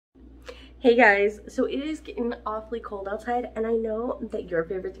Hey guys, so it is getting awfully cold outside, and I know that your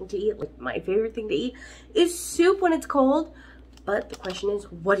favorite thing to eat, like my favorite thing to eat, is soup when it's cold. But the question is,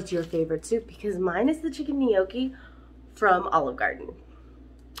 what is your favorite soup? Because mine is the chicken gnocchi from Olive Garden.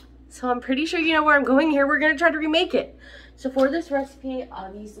 So I'm pretty sure you know where I'm going here. We're gonna try to remake it. So for this recipe,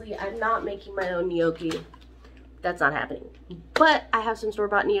 obviously I'm not making my own gnocchi. That's not happening. But I have some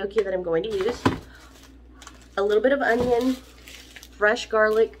store-bought gnocchi that I'm going to use. A little bit of onion, fresh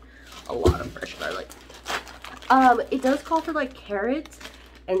garlic, a lot of fresh garlic. It does call for like carrots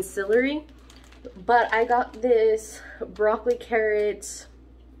and celery, but I got this broccoli, carrots,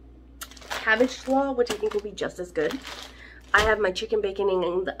 cabbage slaw, which I think will be just as good. I have my chicken baconing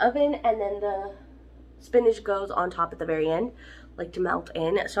in the oven, and then the spinach goes on top at the very end, like to melt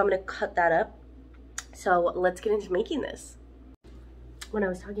in. So I'm gonna cut that up. So let's get into making this. When I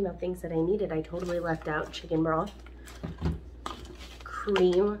was talking about things that I needed, I totally left out chicken broth,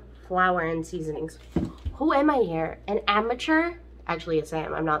 cream, flour, and seasonings. Who am I here? An amateur? Actually, yes I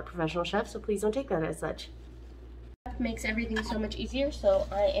am. I'm not a professional chef, so please don't take that as such. Makes everything so much easier, so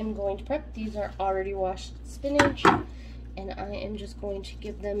I am going to prep. These are already washed spinach, and I am just going to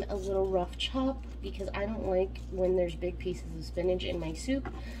give them a little rough chop because I don't like when there's big pieces of spinach in my soup.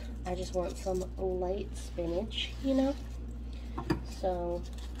 I just want some light spinach, you know? So,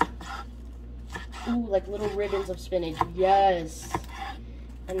 ooh, like little ribbons of spinach, yes!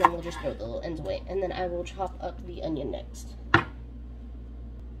 And then we'll just throw the little ends away. And then I will chop up the onion next.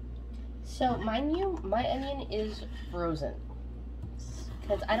 So, mind you, my onion is frozen.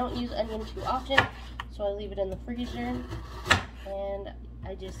 Because I don't use onion too often, so I leave it in the freezer. And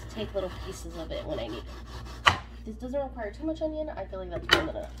I just take little pieces of it when I need it. This doesn't require too much onion. I feel like that's more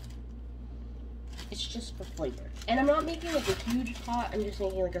than enough. It's just for flavor. And I'm not making like a huge pot. I'm just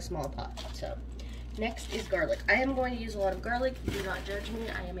making like a small pot. So. Next is garlic. I am going to use a lot of garlic. Do not judge me.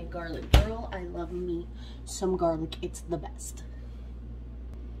 I am a garlic girl. I love me some garlic. It's the best.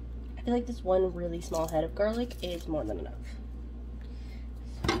 I feel like this one really small head of garlic is more than enough.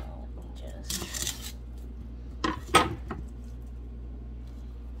 So let me just...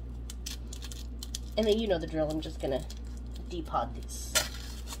 And then you know the drill. I'm just going to depod this.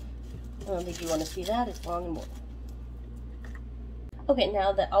 I don't think you want to see that. It's long and more. Okay,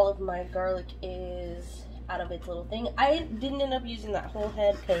 now that all of my garlic is out of its little thing, I didn't end up using that whole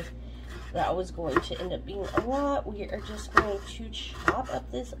head because that was going to end up being a lot. We are just going to chop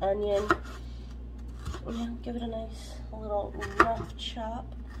up this onion. Yeah, give it a nice little rough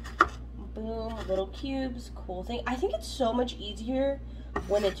chop. Boom, little cubes, cool thing. I think it's so much easier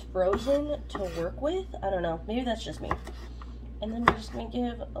when it's frozen to work with. I don't know, maybe that's just me. And then we're just going to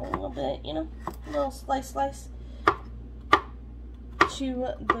give a little bit, you know, a little slice. To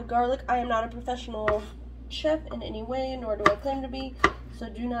the garlic. I am not a professional chef in any way, nor do I claim to be, so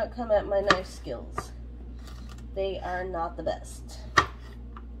do not come at my knife skills. They are not the best.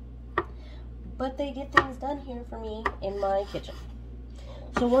 But they get things done here for me in my kitchen.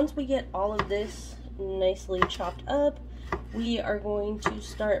 So once we get all of this nicely chopped up, we are going to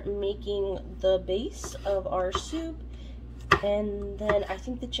start making the base of our soup, and then I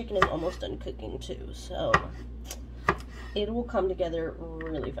think the chicken is almost done cooking too, so it will come together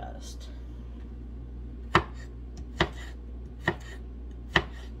really fast.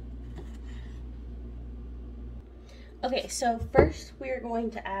 Okay, so first we are going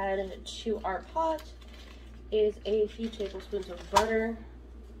to add to our pot is a few tablespoons of butter.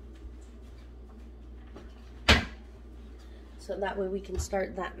 So that way we can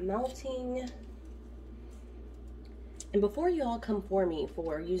start that melting. And before you all come for me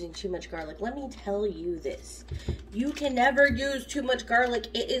for using too much garlic, let me tell you this. You can never use too much garlic.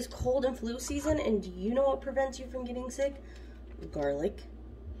 It is cold and flu season, and do you know what prevents you from getting sick? Garlic.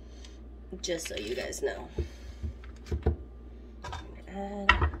 Just so you guys know. I'm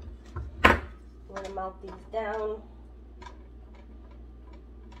gonna melt these down.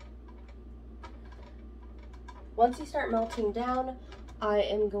 Once you start melting down, I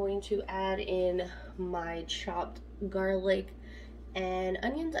am going to add in my chopped garlic and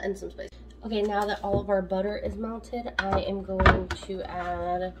onions and some spice. Okay, now that all of our butter is melted, I am going to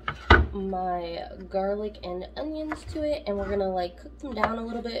add my garlic and onions to it, and we're gonna like cook them down a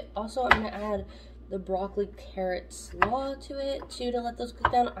little bit. Also, I'm gonna add the broccoli carrot slaw to it too to let those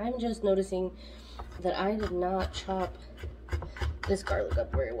cook down. I'm just noticing that I did not chop this garlic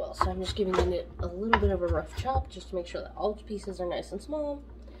up very well, so I'm just giving it a little bit of a rough chop just to make sure that all the pieces are nice and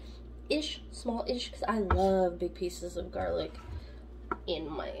small-ish, because I love big pieces of garlic in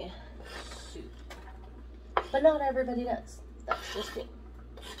my soup. But not everybody does. That's just me.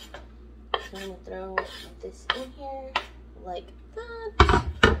 So I'm going to throw this in here like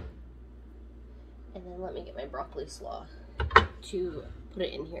that. And let me get my broccoli slaw to put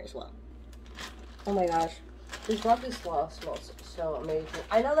it in here as well. Oh my gosh. This broccoli slaw smells so amazing.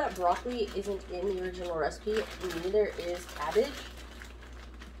 I know that broccoli isn't in the original recipe, neither is cabbage.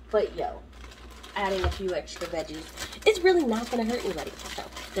 But yo, adding a few extra veggies, it's really not gonna hurt anybody. So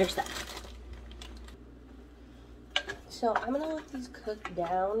there's that. So I'm gonna let these cook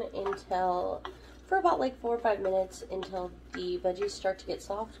down for about like 4 or 5 minutes until the veggies start to get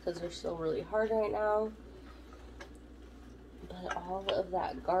soft, because they're still really hard right now. But all of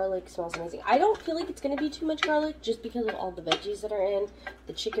that garlic smells amazing. I don't feel like it's going to be too much garlic just because of all the veggies that are in,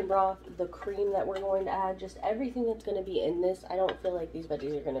 the chicken broth, the cream that we're going to add, just everything that's going to be in this. I don't feel like these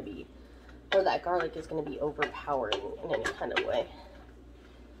veggies are going to be, or that garlic is going to be overpowering in any kind of way.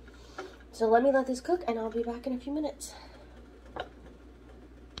 So let me let this cook and I'll be back in a few minutes.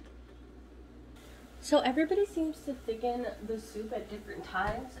 So everybody seems to thicken the soup at different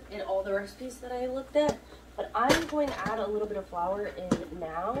times in all the recipes that I looked at. But I'm going to add a little bit of flour in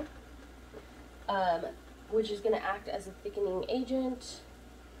now, which is going to act as a thickening agent.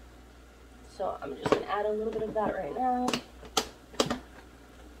 So I'm just going to add a little bit of that right now.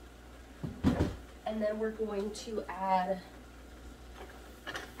 And then we're going to add,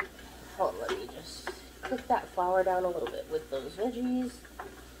 let me just cook that flour down a little bit with those veggies.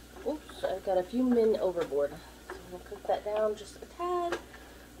 Oops, I've got a few min overboard. So I'm going to cook that down just a tad,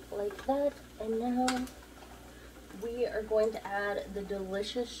 like that. And now we are going to add the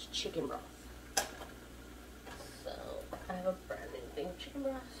delicious chicken broth. So I have a brand new thing of chicken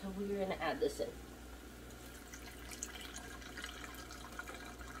broth, so we're going to add this in.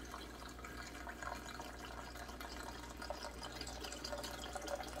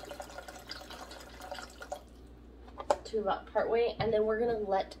 To about partway, and then we're going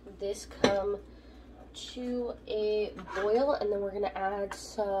to let this come to a boil, and then we're going to add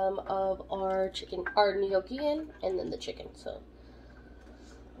some of our gnocchi in, and then the chicken. So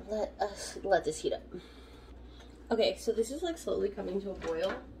let this heat up. Okay, so this is like slowly coming to a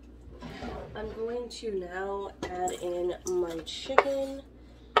boil. I'm going to now add in my chicken.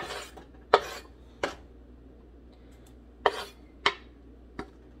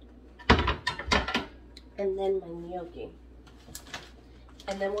 And then my gnocchi.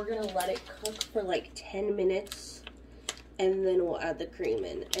 And then we're gonna let it cook for like 10 minutes, and then we'll add the cream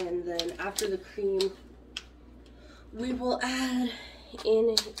in. And then after the cream, we will add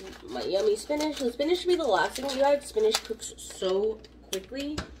in my yummy spinach. The spinach should be the last thing you add. Spinach cooks so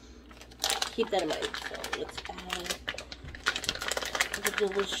quickly. Keep that in mind. So let's add the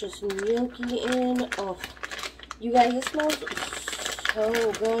delicious gnocchi in. Oh, you guys, it smells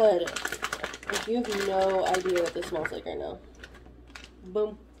so good. Like, you have no idea what this smells like right now.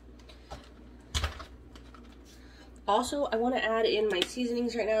 Boom. Also, I want to add in my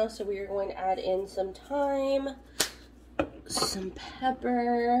seasonings right now, so we are going to add in some thyme, some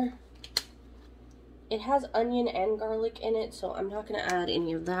pepper. It has onion and garlic in it, so I'm not going to add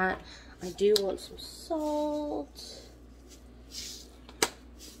any of that. I do want some salt.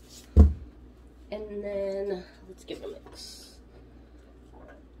 And then, let's give it a mix.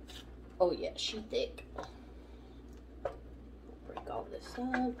 Oh yeah, she's thick. Break all this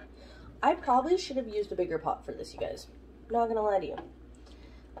up. I probably should have used a bigger pot for this, you guys. Not gonna lie to you.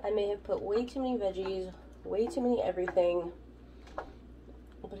 I may have put way too many veggies, way too many everything,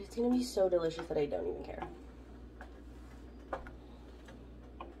 but it's gonna be so delicious that I don't even care.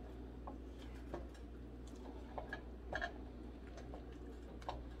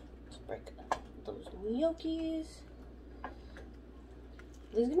 Let's break up those gnocchis.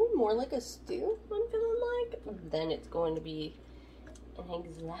 This is going to be more like a stew, I'm feeling like, than it's going to be an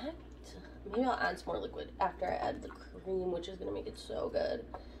exact. Maybe I'll add some more liquid after I add the cream, which is going to make it so good.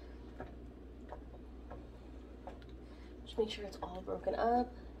 Just make sure it's all broken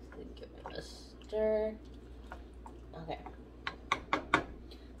up. Give it a stir. Okay.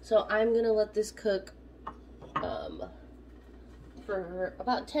 So I'm going to let this cook for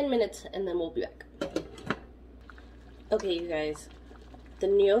about 10 minutes, and then we'll be back. Okay, you guys. The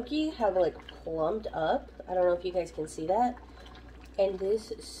gnocchi have like plumped up. I don't know if you guys can see that. And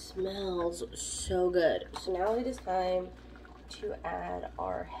this smells so good. So now it is time to add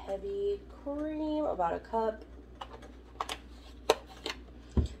our heavy cream, about a cup.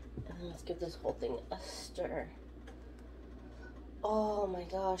 And then let's give this whole thing a stir. Oh my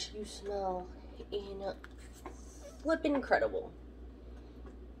gosh, you smell flippin' incredible.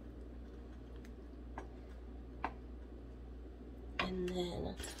 And then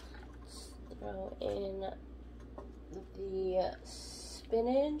let's throw in the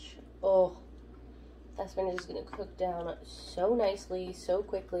spinach. Oh, that spinach is going to cook down so nicely, so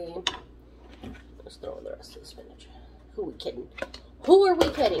quickly. just throw in the rest of the spinach. Who are we kidding? Who are we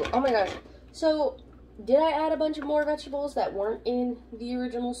kidding? Oh my gosh. So, did I add a bunch of more vegetables that weren't in the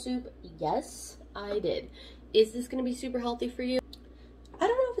original soup? Yes, I did. Is this going to be super healthy for you? I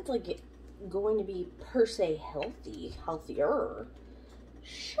don't know if it's like going to be per se healthier.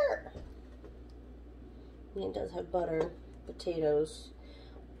 Sure. I mean, it does have butter, potatoes.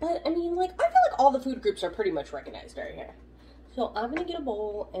 But, I mean, like, I feel like all the food groups are pretty much recognized right here. So, I'm going to get a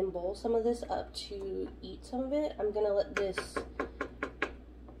bowl and bowl some of this up to eat some of it. I'm going to let this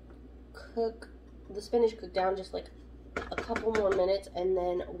cook, the spinach cook down just like a couple more minutes, and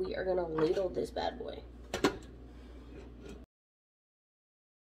then we are going to ladle this bad boy.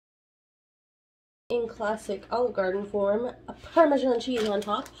 In classic Olive Garden form, a Parmesan cheese on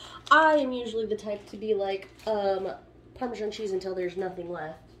top. I am usually the type to be like, Parmesan cheese until there's nothing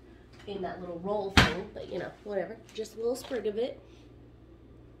left in that little roll thing, but you know, whatever. Just a little sprig of it,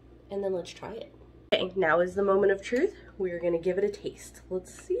 and then let's try it. Okay, now is the moment of truth. We're gonna give it a taste.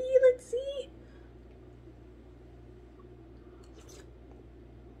 Let's see, let's see.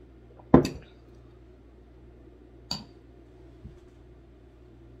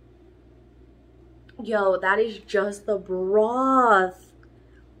 Yo, that is just the broth.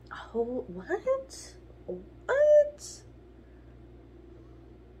 Oh, what? What?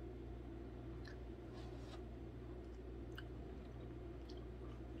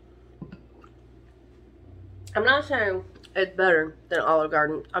 I'm not saying it's better than Olive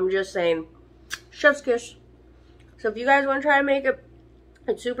Garden. I'm just saying chef's kiss. So if you guys want to try to make it,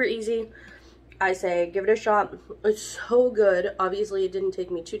 it's super easy. I say give it a shot. It's so good. Obviously, it didn't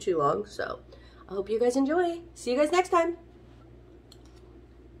take me too long. So I hope you guys enjoy. See you guys next time.